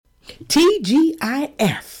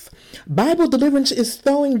TGIF. Bible Deliverance is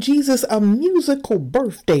throwing Jesus a musical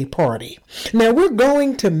birthday party. Now we're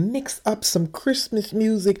going to mix up some Christmas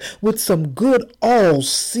music with some good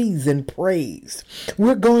all-season praise.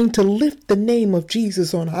 We're going to lift the name of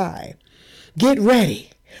Jesus on high. Get ready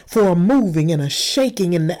for a moving and a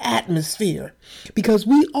shaking in the atmosphere, because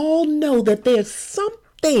we all know that there's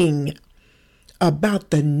something about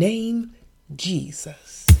the name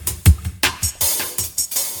Jesus.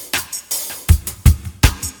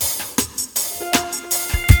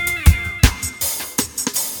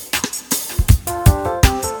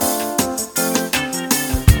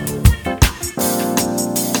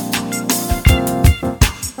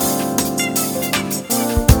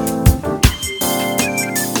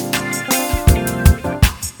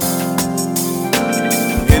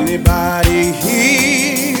 Anybody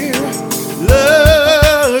here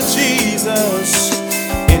love Jesus?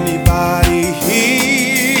 Anybody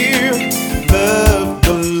here love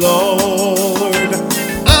the Lord?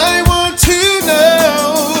 I want to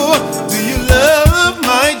know, do you love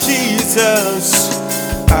my Jesus?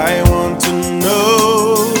 I want to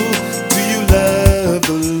know, do you love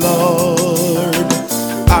the Lord?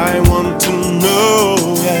 I want to know,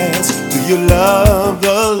 yes, do you love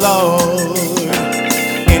the Lord?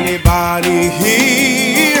 Anybody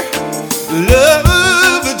here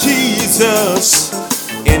love Jesus?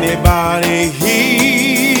 Anybody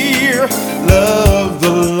here love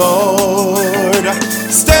the Lord?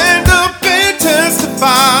 Stand up and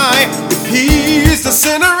testify if He's the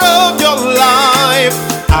center of your life.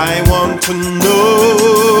 I want to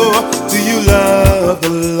know, do you love the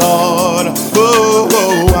Lord?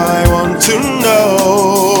 Oh, I want to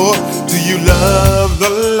know, do you love the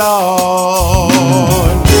Lord?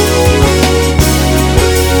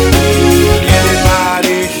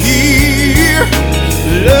 Anybody here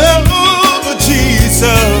love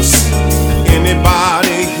Jesus?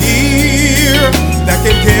 Anybody here that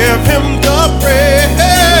can give Him the praise?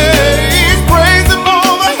 Praise Him for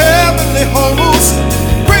the heavenly hosts.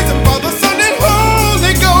 Praise Him for the Son and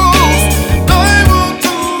Holy Ghost. I want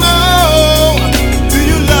to know, do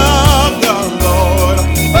you love the Lord?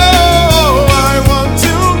 Oh, I want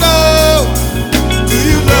to know, do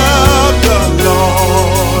you love the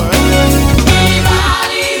Lord?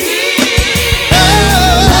 Anybody here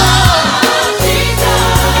love Jesus?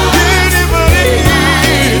 Anybody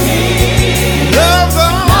here love the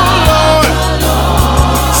Lord?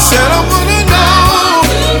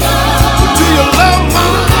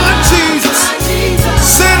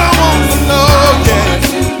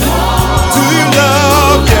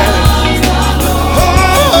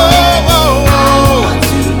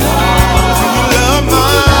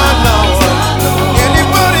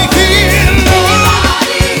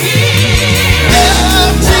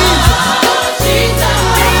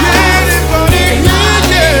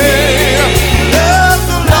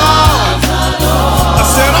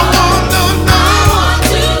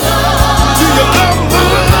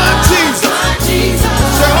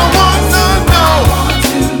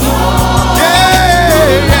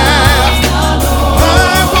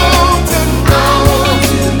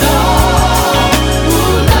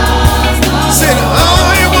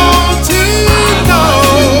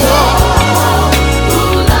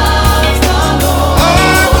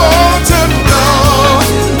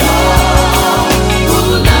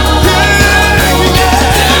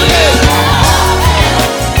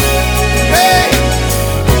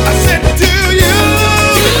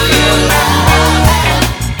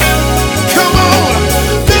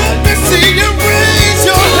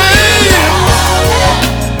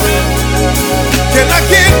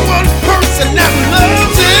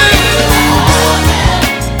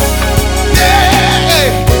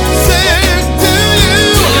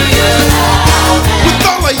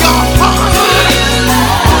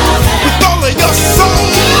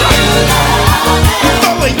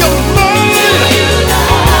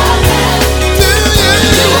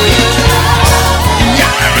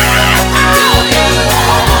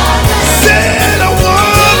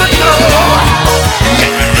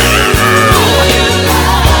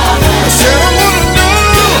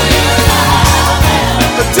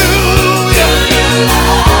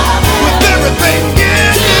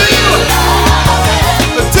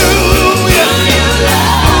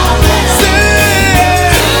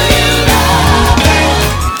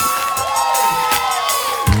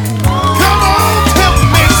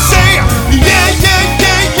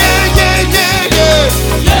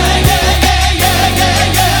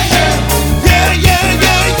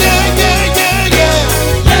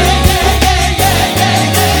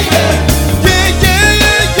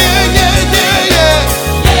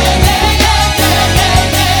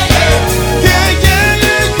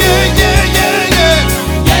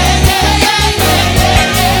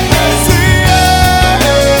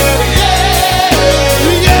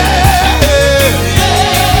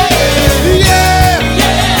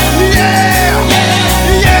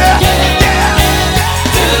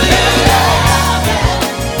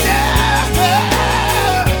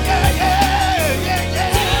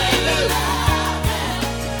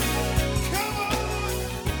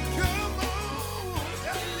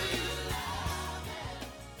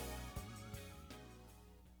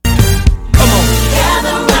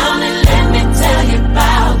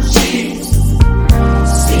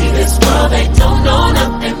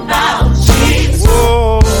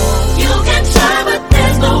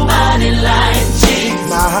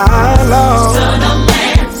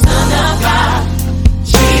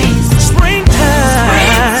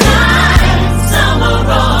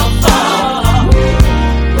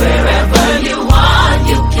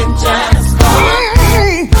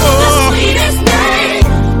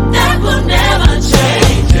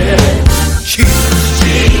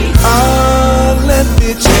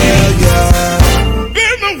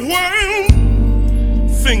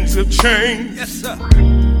 to change. Yes, sir.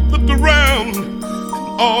 Look around,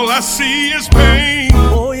 all I see is pain.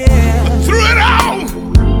 Oh yeah. But through it all,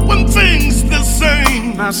 one thing's the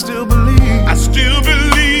same. I still believe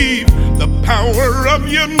the power of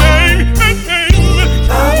your name.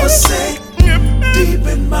 I was sick deep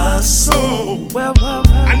in my soul.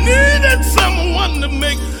 I needed someone to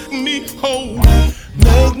make me whole.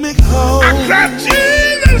 Make me whole. I cried,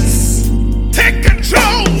 Jesus, take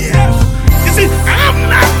control. Yes. You see, I'm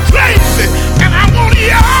not crazy, and I want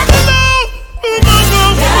y'all to know.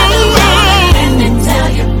 Let me tell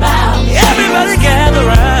you about Everybody gather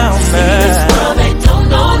round. this world they don't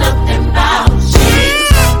know nothing about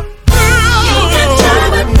Jesus. You can try,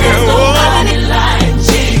 but there's nobody like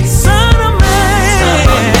Jesus. Son of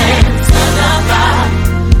man, Son of God,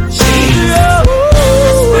 Jesus.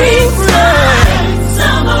 Springtime,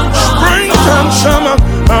 summer, Springtime, summer,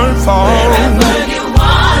 and fall. wherever you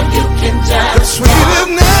are, you can just Sweetest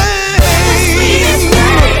name.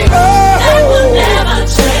 that will never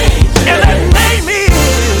change. and that name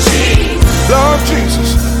is Lord Jesus.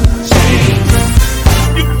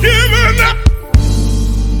 You given up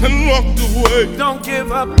and walked away. don't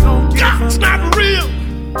give up, don't give God's up. not real,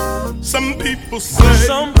 some people say.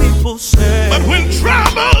 Some people say, But when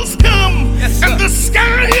troubles come and the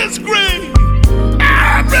sky is gray,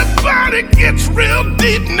 everybody gets real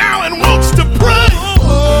deep now and wants to pray.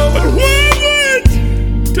 But wait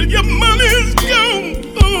till your money's gone.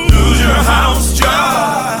 lose your house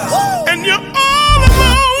job. And you're all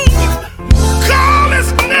alone. Call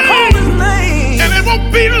his Call name, his name, and it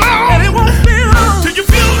won't be long and it won't be long. till you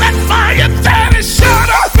feel that fire that is shut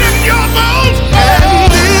up in your bones.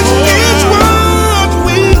 And this is what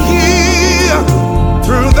we hear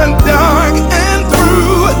through the dark and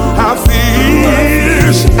through our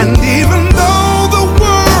fears. And even though the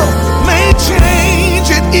world may change,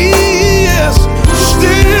 it is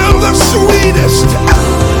still the sweetest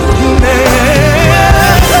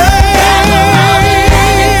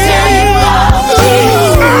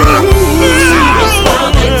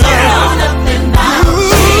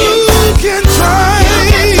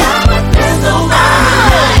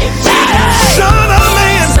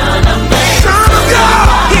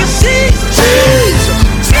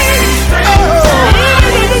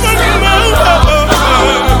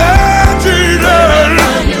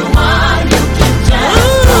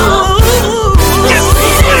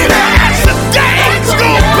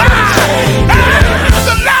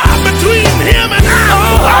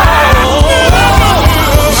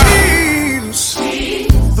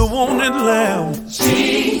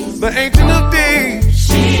the Ancient of Days.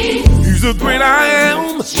 He's the great I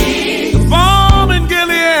am. The balm in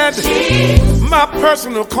Gilead. My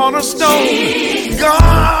personal cornerstone.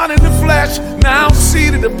 God in the flesh, now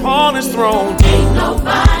seated upon his throne.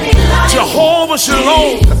 Jehovah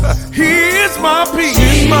Shalom, he is my peace.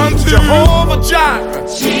 Jehovah Jireh,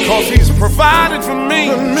 cause he's provided for me.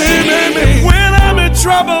 When I'm in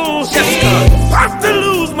trouble, about to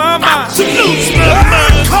lose my mind.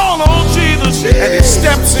 I call on Jesus, and he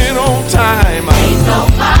steps in on time.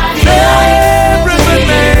 Every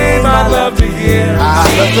name I love to hear.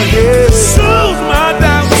 Soothes my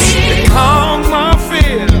doubts, it calms my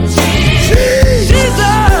fears.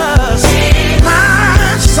 Jesus,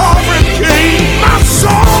 my sovereign King, my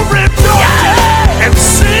sovereign daughter, and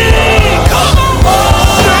sing.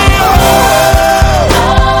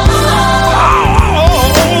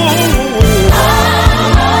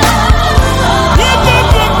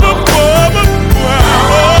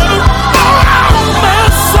 My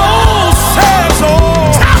soul says,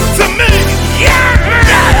 oh, talk to me,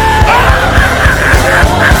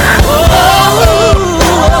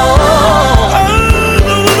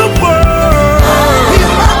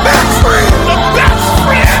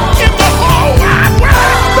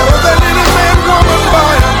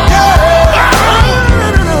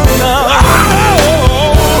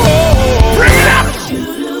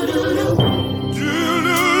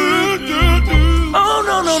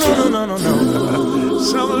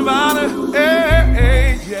 Something about it, yeah.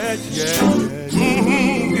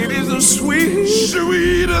 It is a sweet,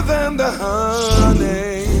 sweeter than the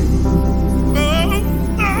honey.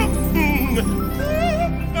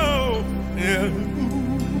 Oh, yeah.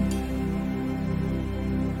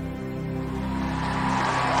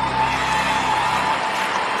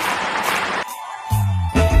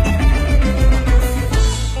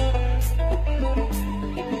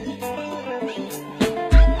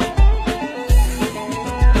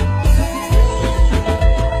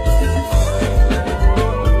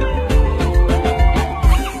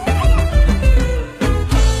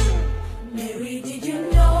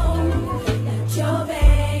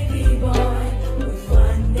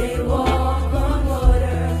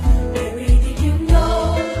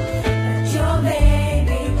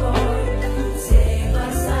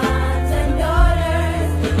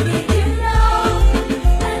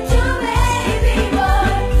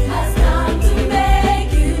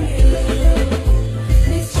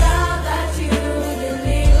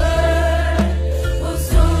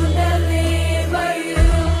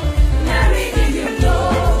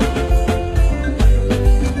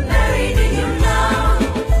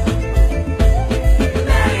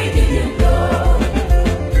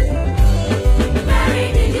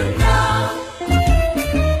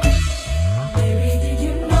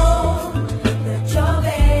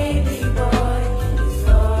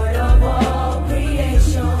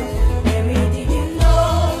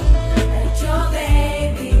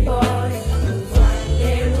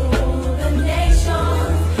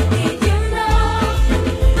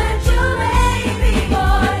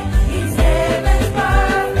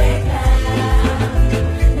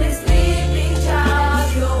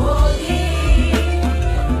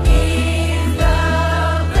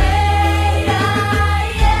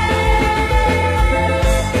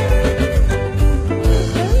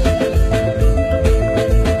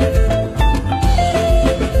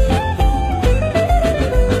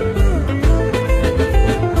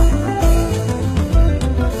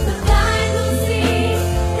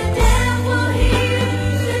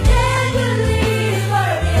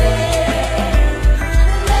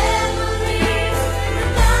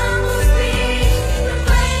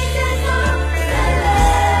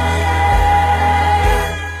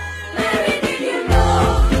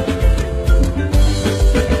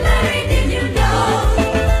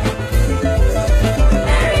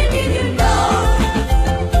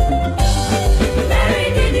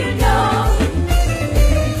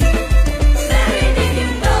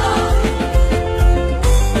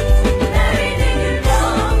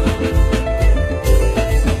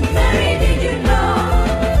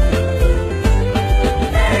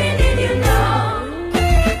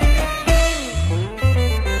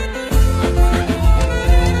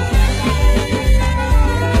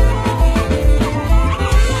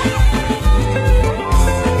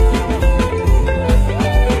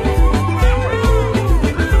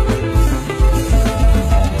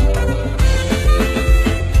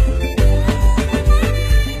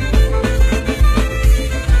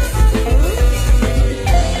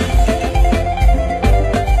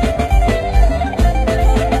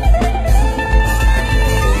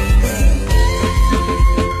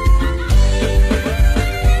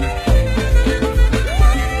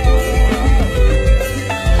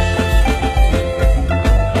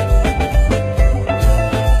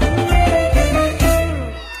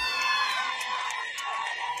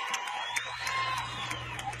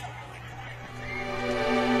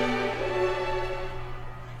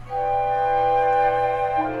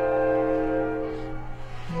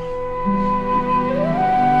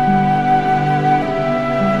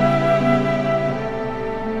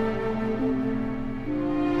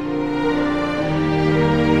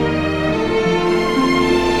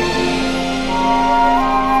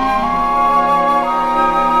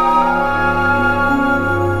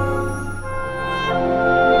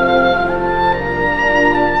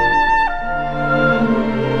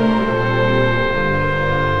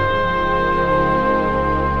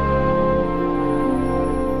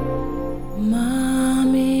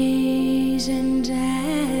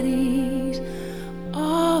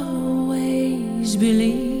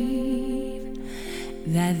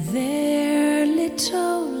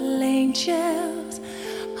 angels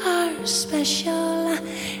are special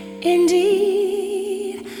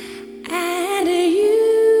indeed, and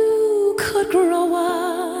you could grow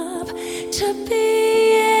up to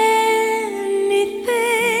be anything,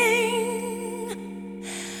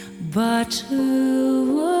 but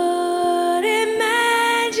who would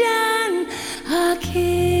imagine a king,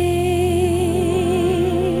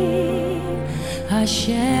 a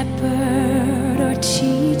shepherd or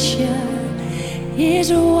teacher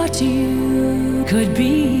is what you could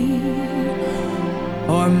be,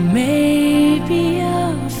 or maybe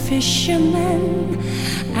a fisherman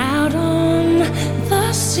out on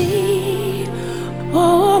the sea,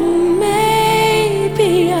 or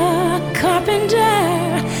maybe a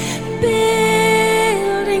carpenter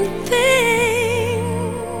building things.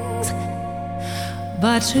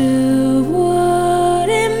 But who would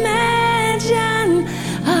imagine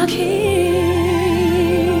a king?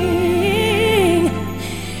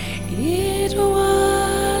 It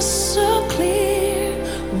was so clear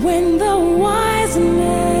when the wise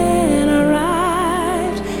men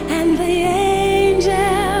arrived and the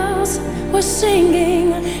angels were singing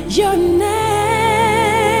your name,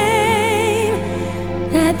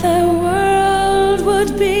 that the world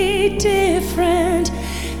would be different,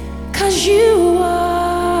 'cause you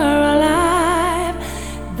are alive.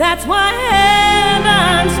 That's why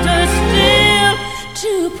heaven stood still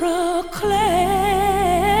to proclaim.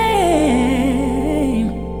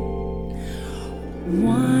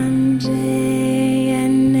 One day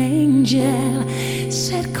an angel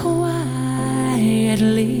said quietly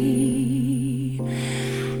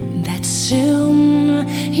that soon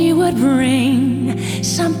he would bring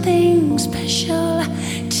something special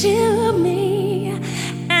to me,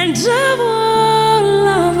 and of all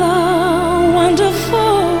of the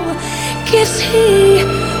wonderful gifts he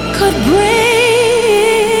could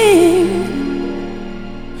bring,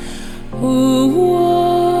 who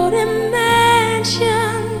would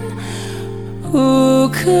imagine, who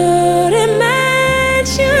could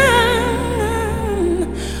imagine,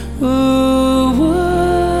 who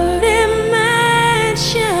would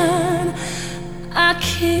imagine a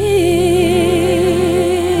king?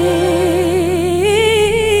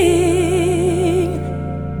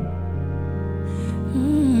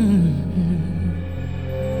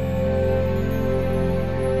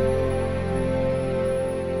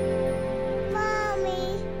 Mommy.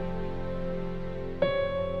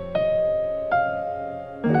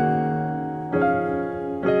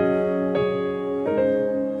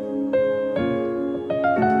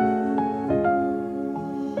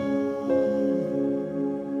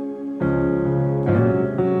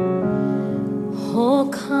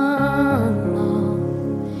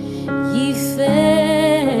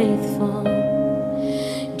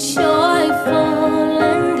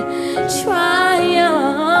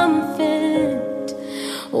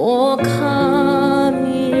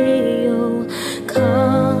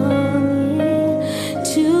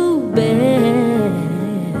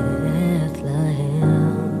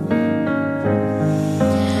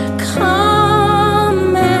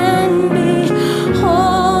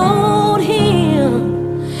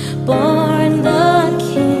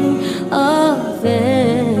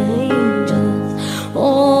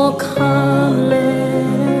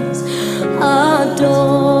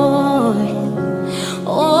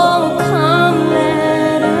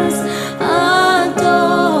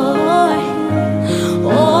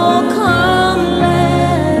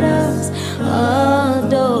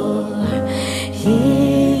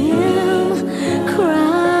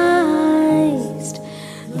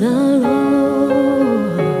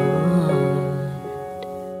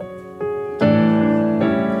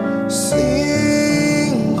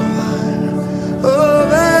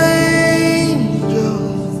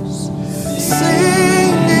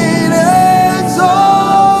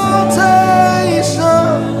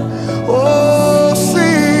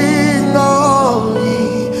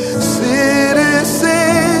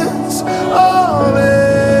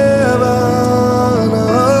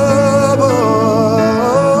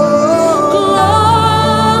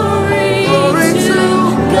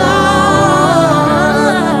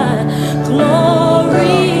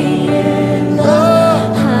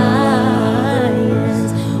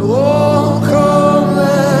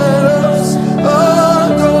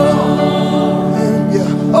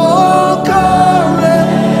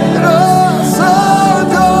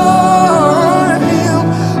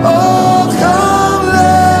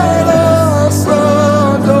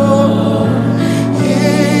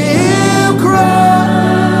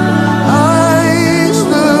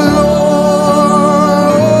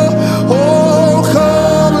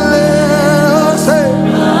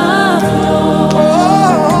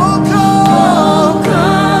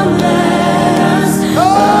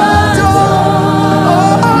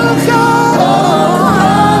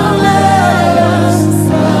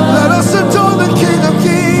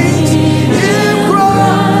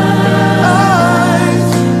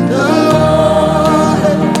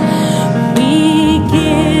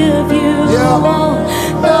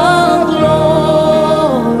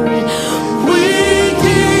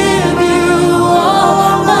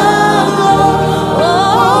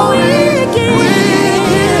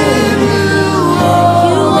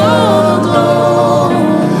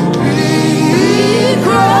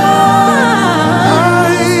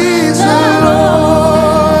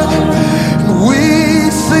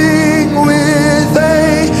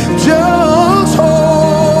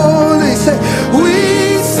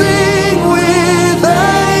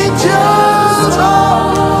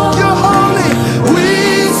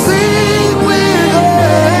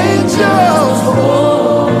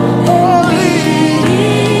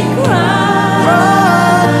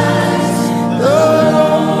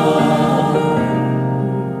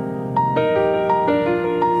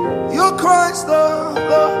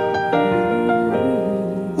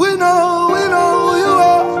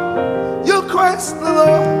 Christ the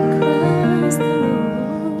Lord. Christ the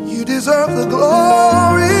Lord. You deserve the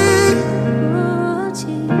glory. Oh,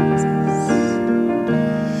 Jesus.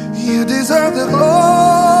 You deserve the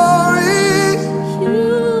glory.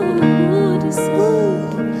 You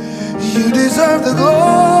deserve. You deserve the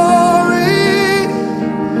glory.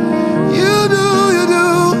 You do, you do.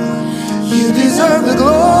 You deserve the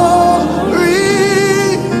glory.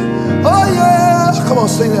 Oh yeah. Come on,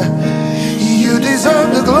 sing that. You deserve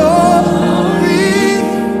the glory.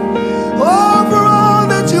 Oh, for all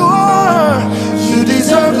that you are. You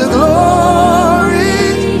deserve the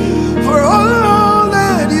glory. For all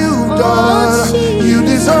that you've done. You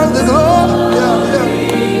deserve the glory. Yeah,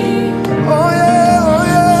 yeah. Oh yeah, oh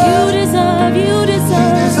yeah. You deserve. You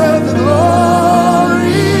deserve the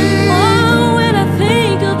glory. Oh, when I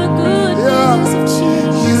think of the goodness of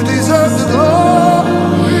Jesus. You deserve the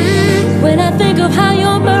glory. When I think of how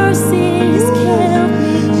your mercies kept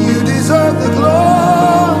me. You deserve the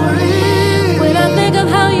glory. When I think of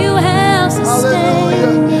how you have sustained me.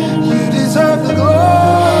 Hallelujah. You deserve the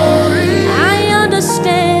glory. I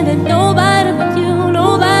understand that nobody but you,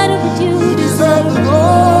 nobody but you. You deserve the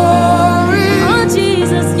glory. Oh,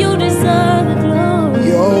 Jesus, you deserve the glory.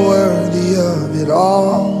 You're worthy of it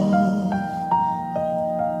all.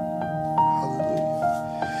 Hallelujah.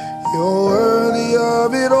 You're worthy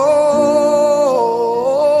of it all.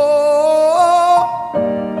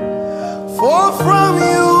 For from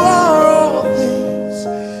you are all things,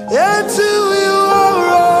 and to you are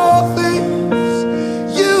all things.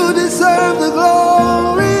 You deserve the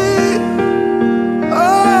glory.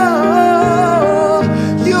 Oh,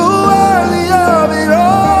 you're worthy of it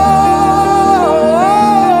all.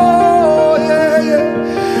 Yeah, yeah.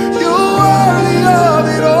 You're worthy of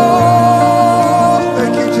it all.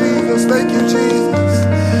 Thank you, Jesus. Thank you, Jesus.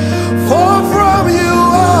 For from you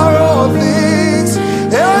are all things,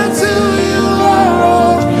 and to you are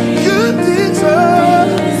all. You deserve.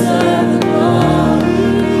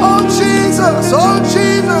 Oh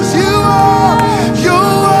Jesus, you are.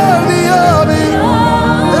 You're worthy of it.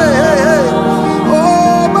 Hey, hey, hey.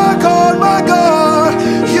 Oh my God,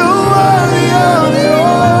 you're worthy of it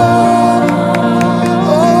all.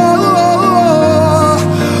 Oh,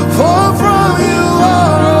 for from you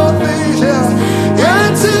are all things, yeah.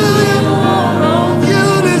 And to you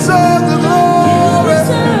deserve the glory.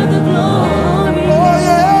 Deserve the glory. Oh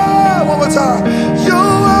yeah, one more time.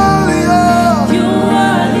 You're worthy of. You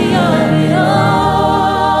are the of it all.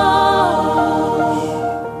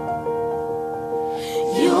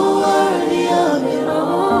 You're worthy of it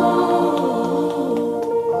all.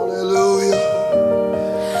 Hallelujah.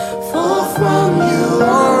 For from you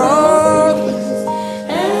are all things.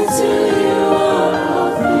 and to you are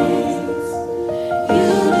all things.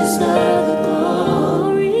 You deserve the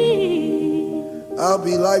glory. I'll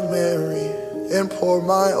be like Mary and pour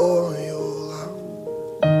my oil out.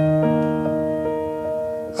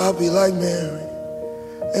 I'll be like Mary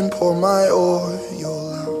and pour my oil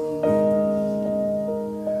out.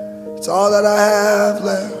 It's all that I have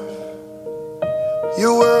left.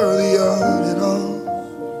 You're worthy of it all.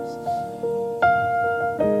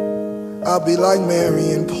 I'll be like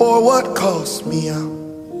Mary and pour what cost me out.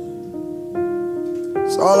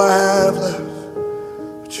 It's all I have left,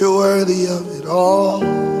 but you're worthy of it all.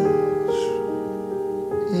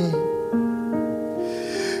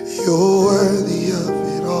 You're worthy of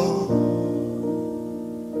it all.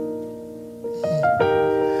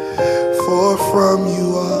 For from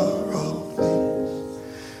you are all things,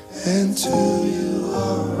 and to you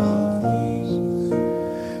are all things.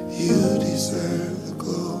 You deserve the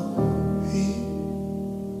glory.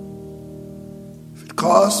 If it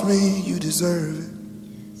cost me, you deserve it.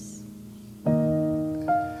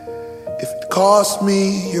 If it cost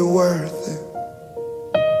me, you're worth it.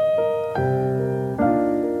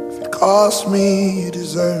 Cost me, you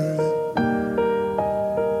deserve it.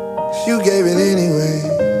 'Cause you gave it anyway.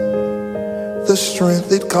 The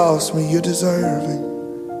strength it cost me, you're deserving.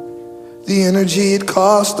 The energy it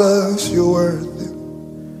cost us, you're worth it.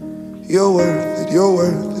 You're worth it, you're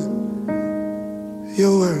worth it.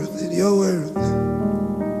 You're worth it, you're worth it.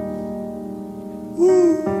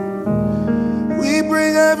 Woo. We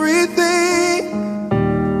bring everything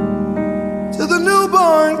to the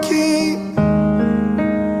newborn King.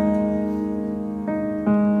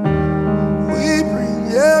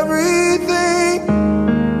 Everything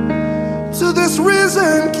to this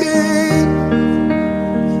risen King.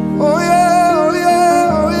 Oh yeah, oh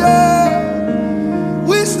yeah, oh yeah.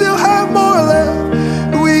 We still have more left.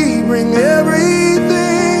 We bring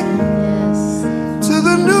everything to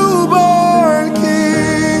the newborn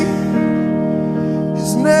King.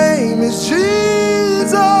 His name is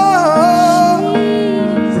Jesus.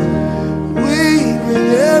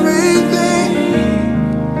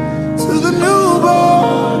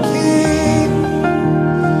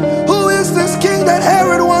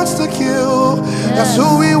 So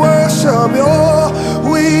we worship you.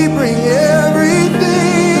 We bring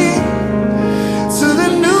everything to the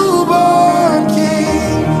newborn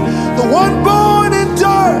King, the one born in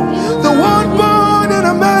dirt, the one born in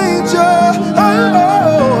a manger.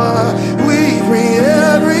 We bring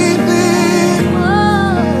everything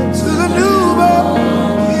to the newborn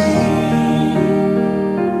King,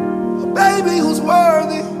 a baby who's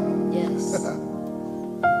worthy. Yes.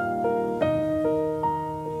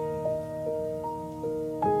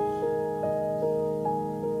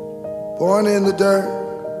 Born in the dirt,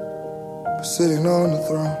 but sitting on the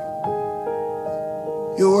throne.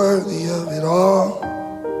 You're worthy of it all.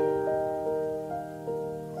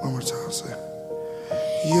 One more time, say.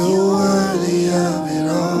 You're worthy of it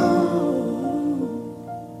all.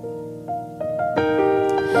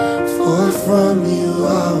 For from you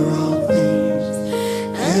are all things,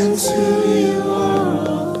 and to you are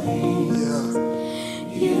all things.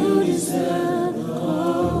 Yeah. You deserve the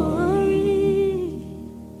glory.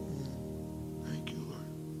 Thank you, Lord.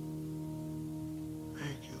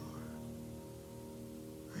 Thank you, Lord.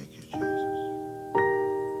 Thank you, Jesus.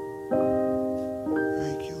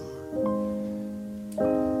 Thank you, Lord.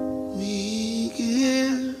 We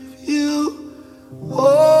give you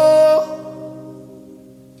all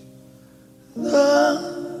the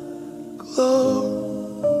glory.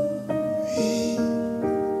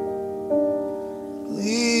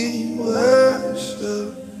 We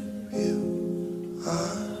worship you,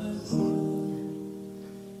 our Lord.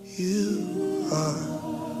 You are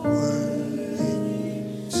worthy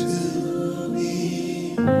to be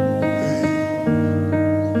praised.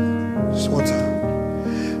 Just one time.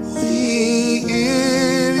 We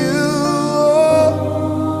give you all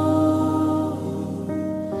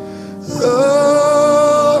the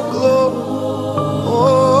glory.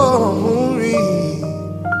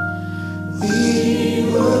 We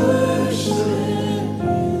worship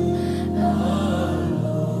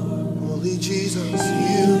only Jesus.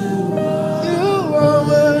 You are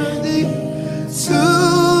worthy to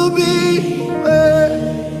be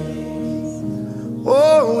praised.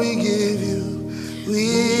 Oh, we give you all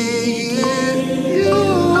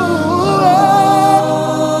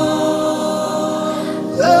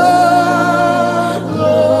the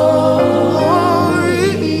glory.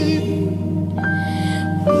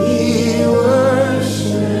 We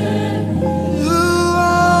worship you,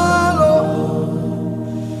 our Lord.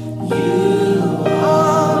 You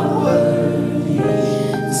are worthy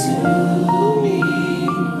to be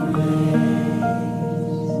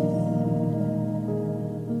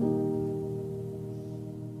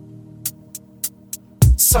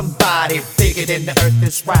Somebody bigger than the earth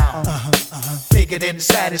is round, bigger than the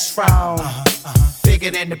saddest frown, bigger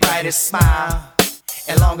than the brightest smile,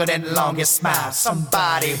 and longer than the longest smile.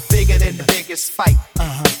 Somebody bigger than the biggest fight,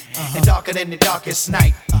 and darker than the darkest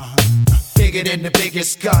night, bigger than the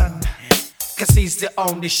biggest gun, 'cause he's the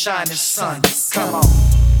only shining sun. Come on.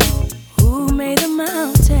 Who made the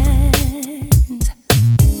mountains?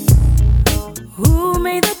 Who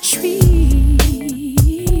made the trees?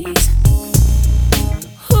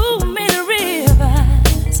 Who made the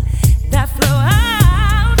rivers that flow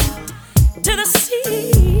out to the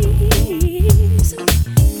seas?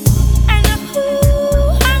 And who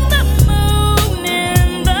hung the moon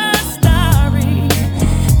in the starry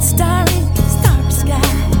sky?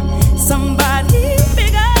 Somebody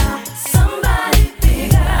bigger. Somebody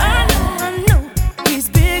bigger. I know he's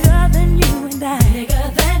bigger than you and I. Bigger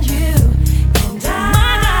than you and I.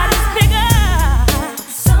 My God is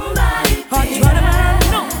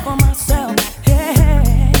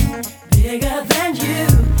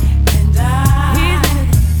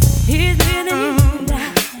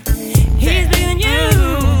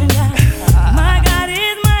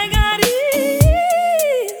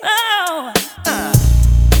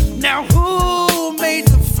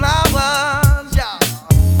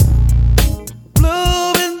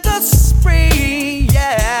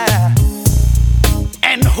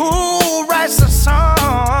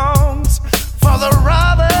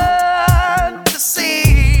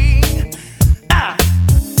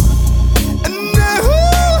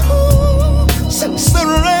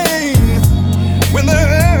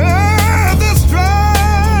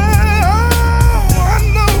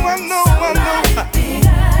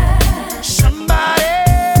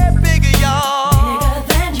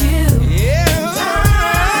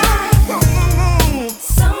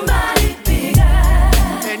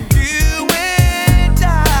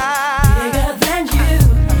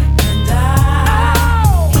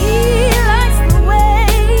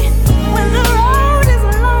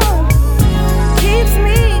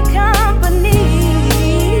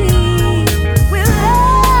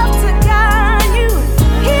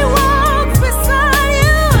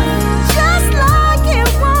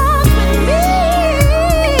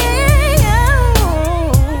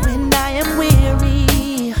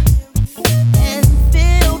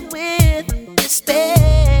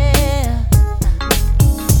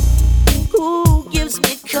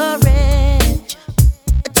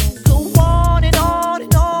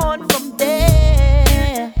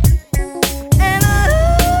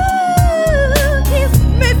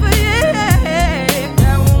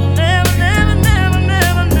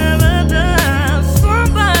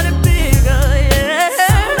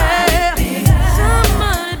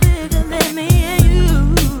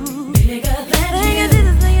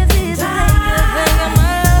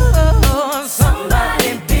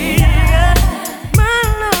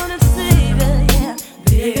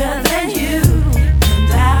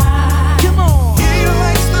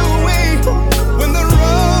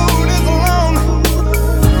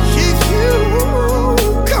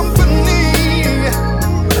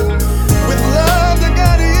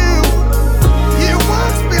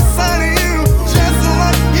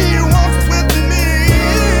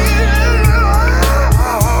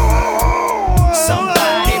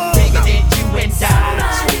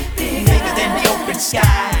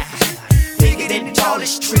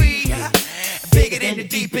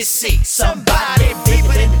me see somebody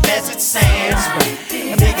deeper than the desert sands,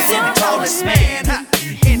 bigger than the tallest man,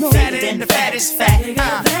 and fatter than the fattest fat,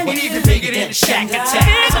 and even bigger than the Shack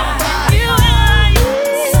Attack. Somebody.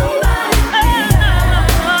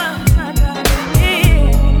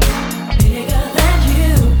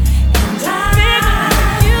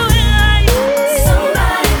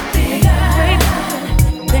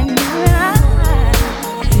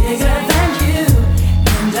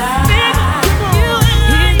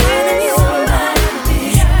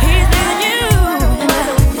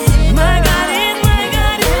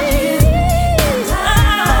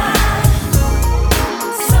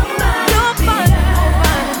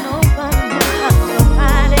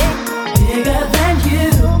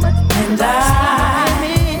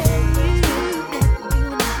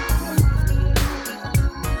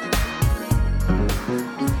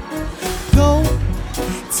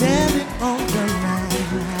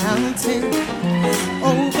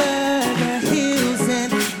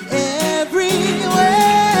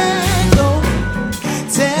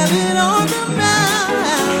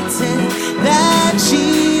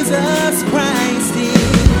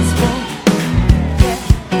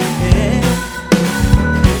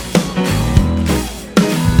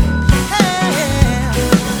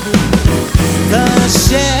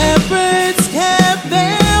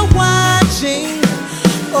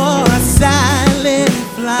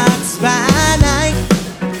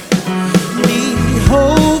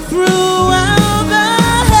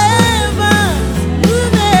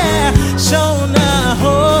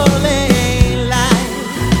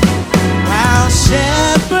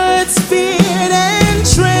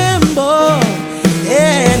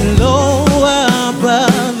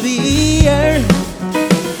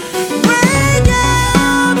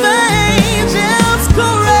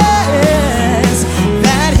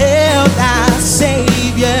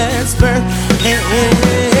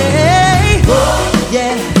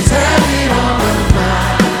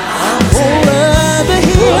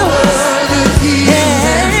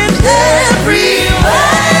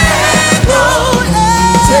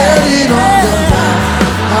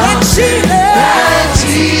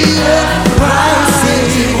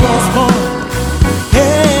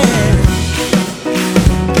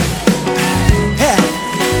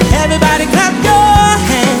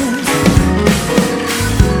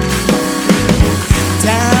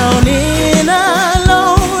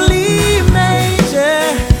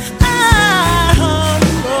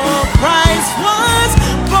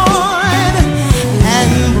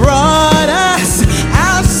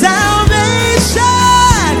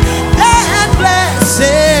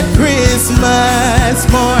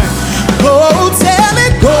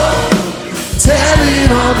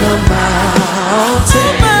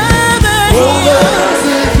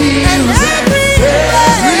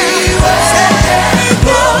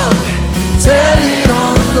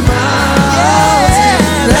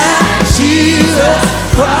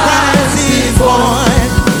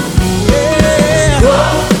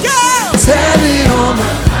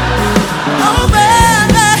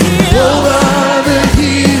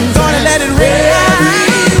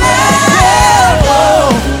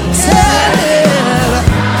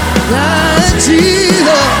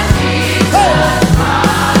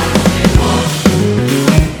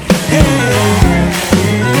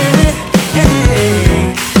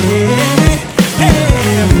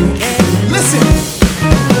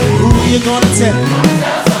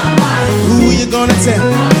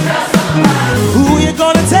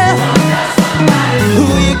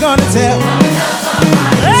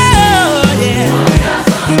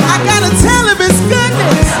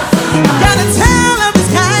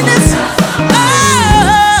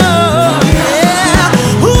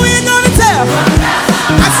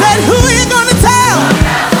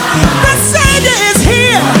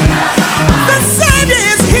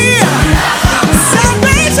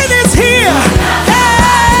 Salvation is here. Hey,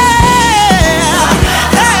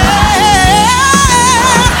 hey.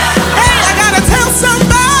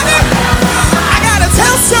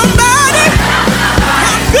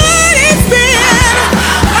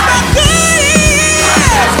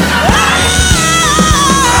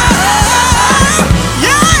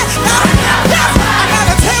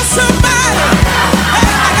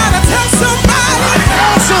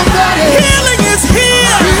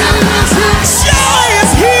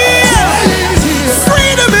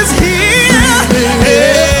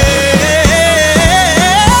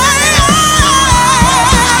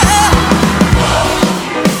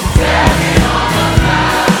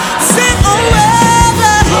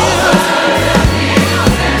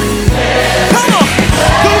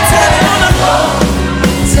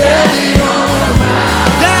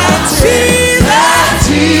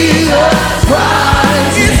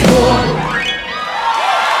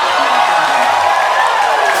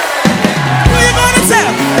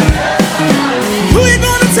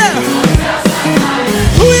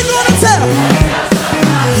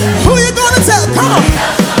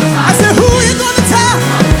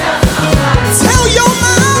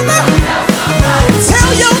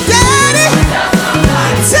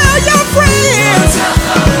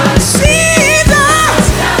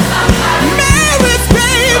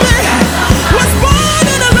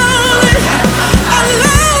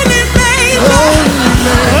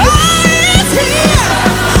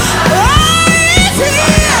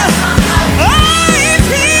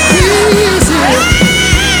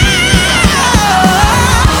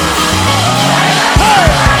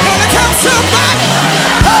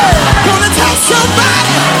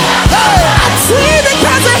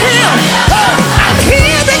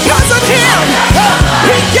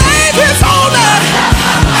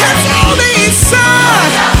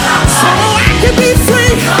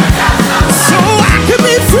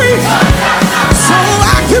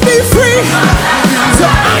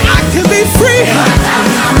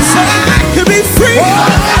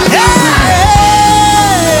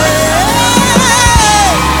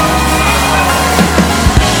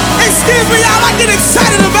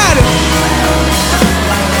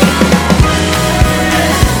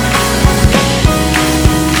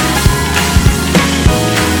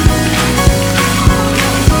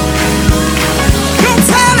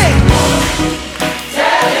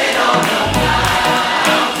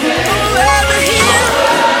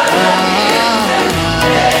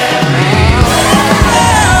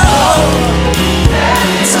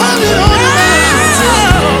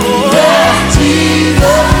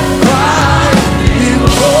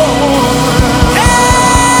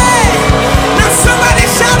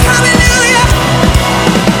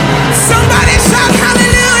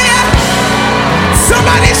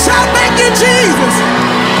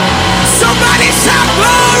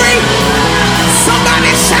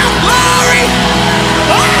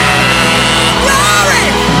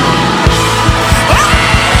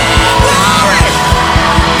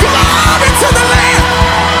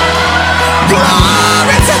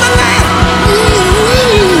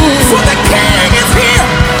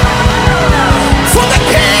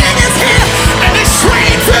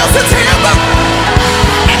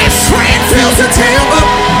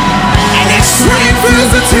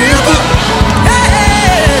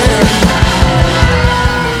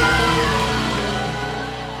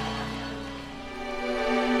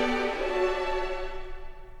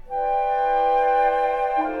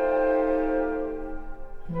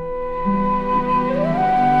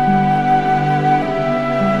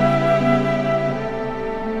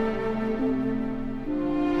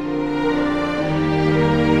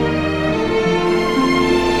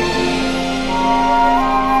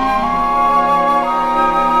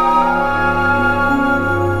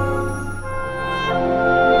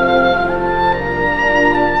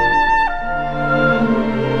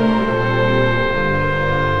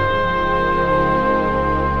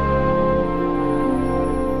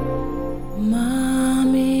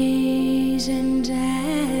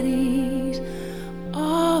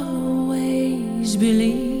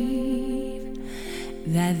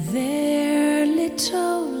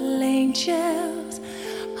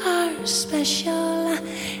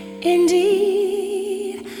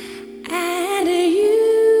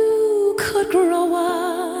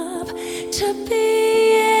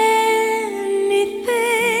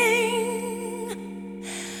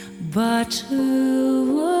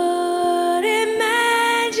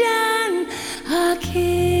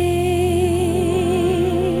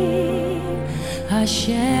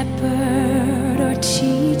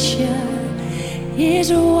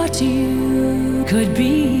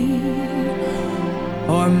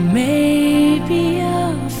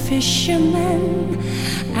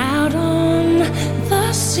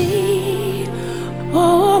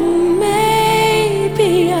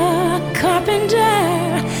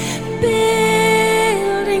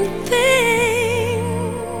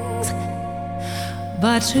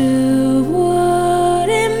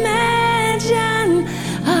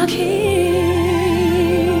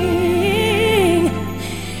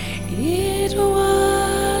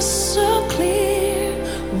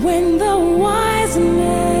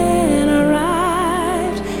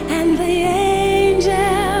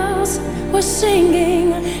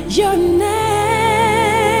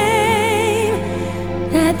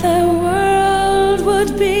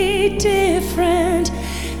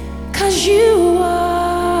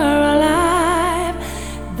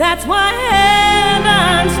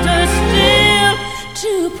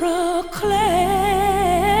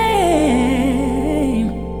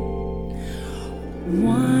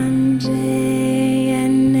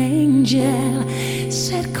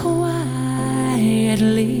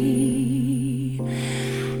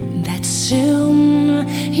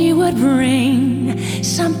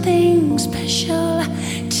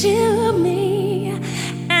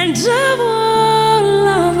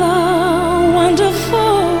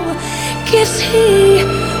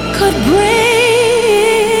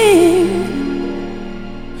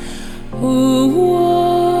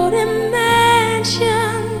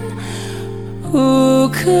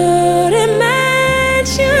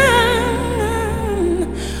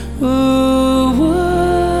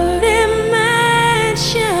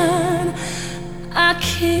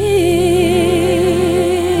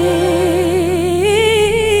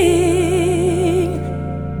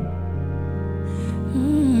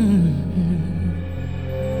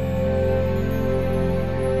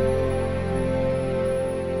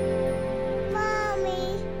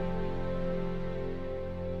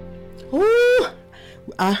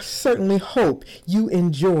 I certainly hope you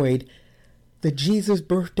enjoyed the Jesus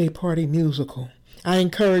Birthday Party musical. I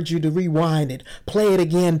encourage you to rewind it, play it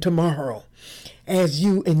again tomorrow, as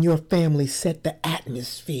you and your family set the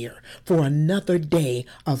atmosphere for another day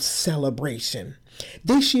of celebration.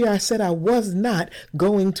 This year I said I was not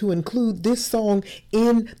going to include this song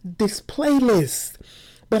in this playlist,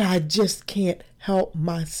 but I just can't help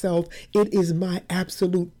myself. It is my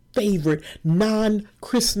absolute favorite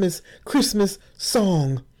non-Christmas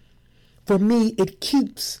song. For me, it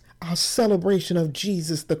keeps our celebration of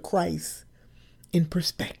Jesus the Christ in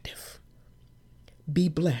perspective. Be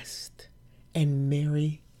blessed and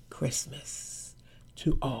Merry Christmas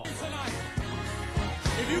to all. If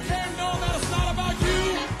you can't know that it's not about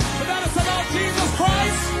you, but that it's about Jesus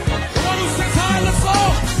Christ, the one who sits high and looks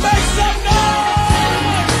low, make some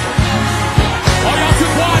noise! Oh, y'all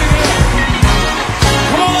too quiet in here.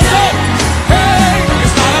 Come on, let's go! Hey,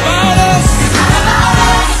 it's not about us. It's not about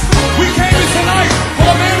us. We came here tonight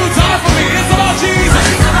for a man who died for me. It's about Jesus.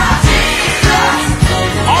 It's about Jesus.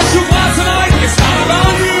 Aren't you glad tonight? It's not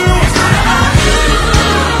about you. It's not about you.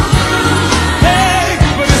 Hey,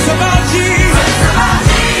 but it's about Jesus. It's about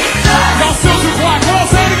Jesus. Y'all still too quiet. Come on,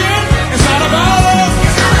 say it again. It's not about us.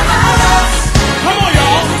 It's not about us. Come on,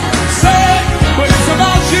 y'all. Say it, but it's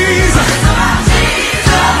about Jesus. It's about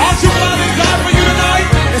Jesus. Aren't you glad he died for you tonight?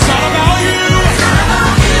 It's not about you. It's not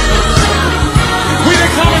about you. We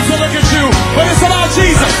didn't come in to look at you, but it's about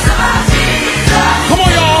Jesus. It's about Jesus. Come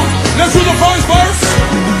on, y'all. Let's do the first verse.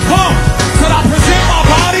 Come. Said I present my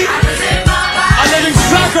body a living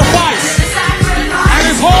sacrifice, and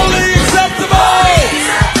it's wholly acceptable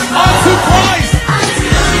unto Christ.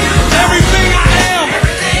 Everything I am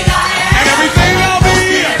and everything I'll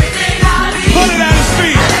be, put it at his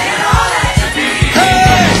feet.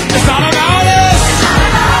 Hey, it's not about us.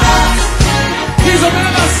 He's a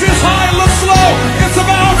man that sits high and looks low. It's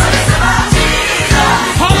about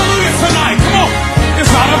hallelujah tonight. Come on. It's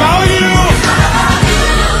not about you.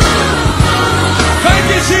 Thank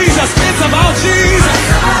you, Jesus. It's about Jesus.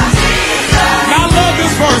 Now I love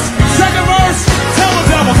this verse. Second verse, tell the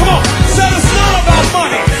devil, come on. Said it's not about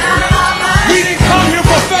money. We didn't come here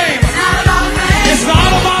for fame. It's not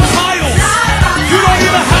about titles. You don't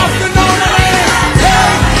even have to know the name. Hey,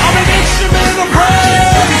 I'm an instrument of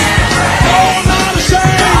praise. No, I'm not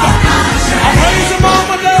ashamed. I'm praising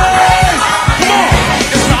Mama days. Come on.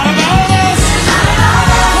 It's not about us.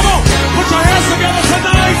 Come on. Put your hands together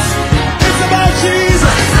tonight. It's about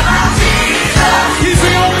Jesus. He's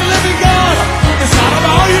the only living God. It's not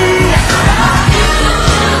about you.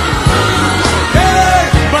 Hey,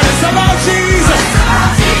 but it's about Jesus.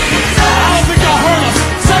 I don't think y'all heard us.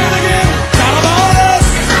 Say it again. Not about us.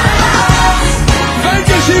 Thank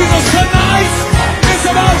you, Jesus. Tonight, it's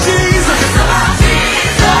about Jesus.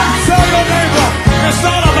 Tell your neighbor, it's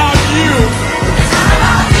not about you.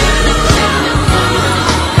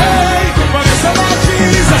 Hey, but it's about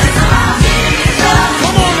Jesus.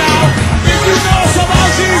 Come on now. If you know it's about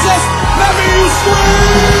Jesus, let me you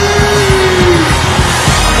scream.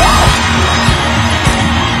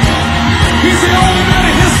 He's the only man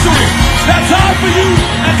in history that died for you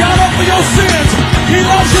and got up for your sins. He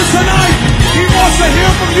loves you tonight. He wants to hear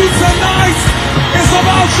from you tonight. It's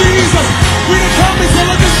about Jesus. We didn't come here to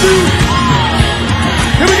look at you.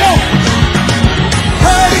 Here we go.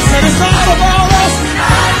 Hey, said it's not about us.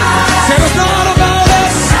 Said it's not about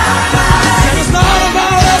us. Said it's not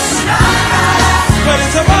about us. But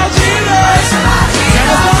it's about Jesus. Said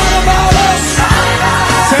it's not about us.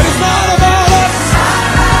 Said it's not about us.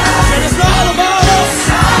 Said it's not about us.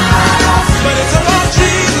 But it's about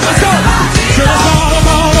Jesus. Let's go. Said it's not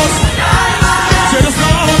about us. Said it's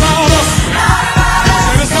not about us.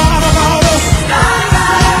 Said it's not about us.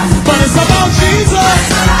 But it's about Jesus.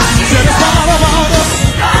 Said it's not about us.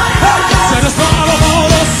 Said it's not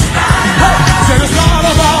about us. Said it's not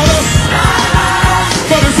about us.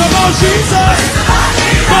 But it's about Jesus.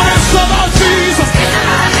 But it's about Jesus.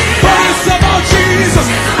 But it's about Jesus.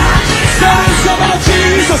 Said it's about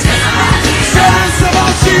Jesus. Said it's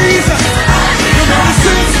about Jesus.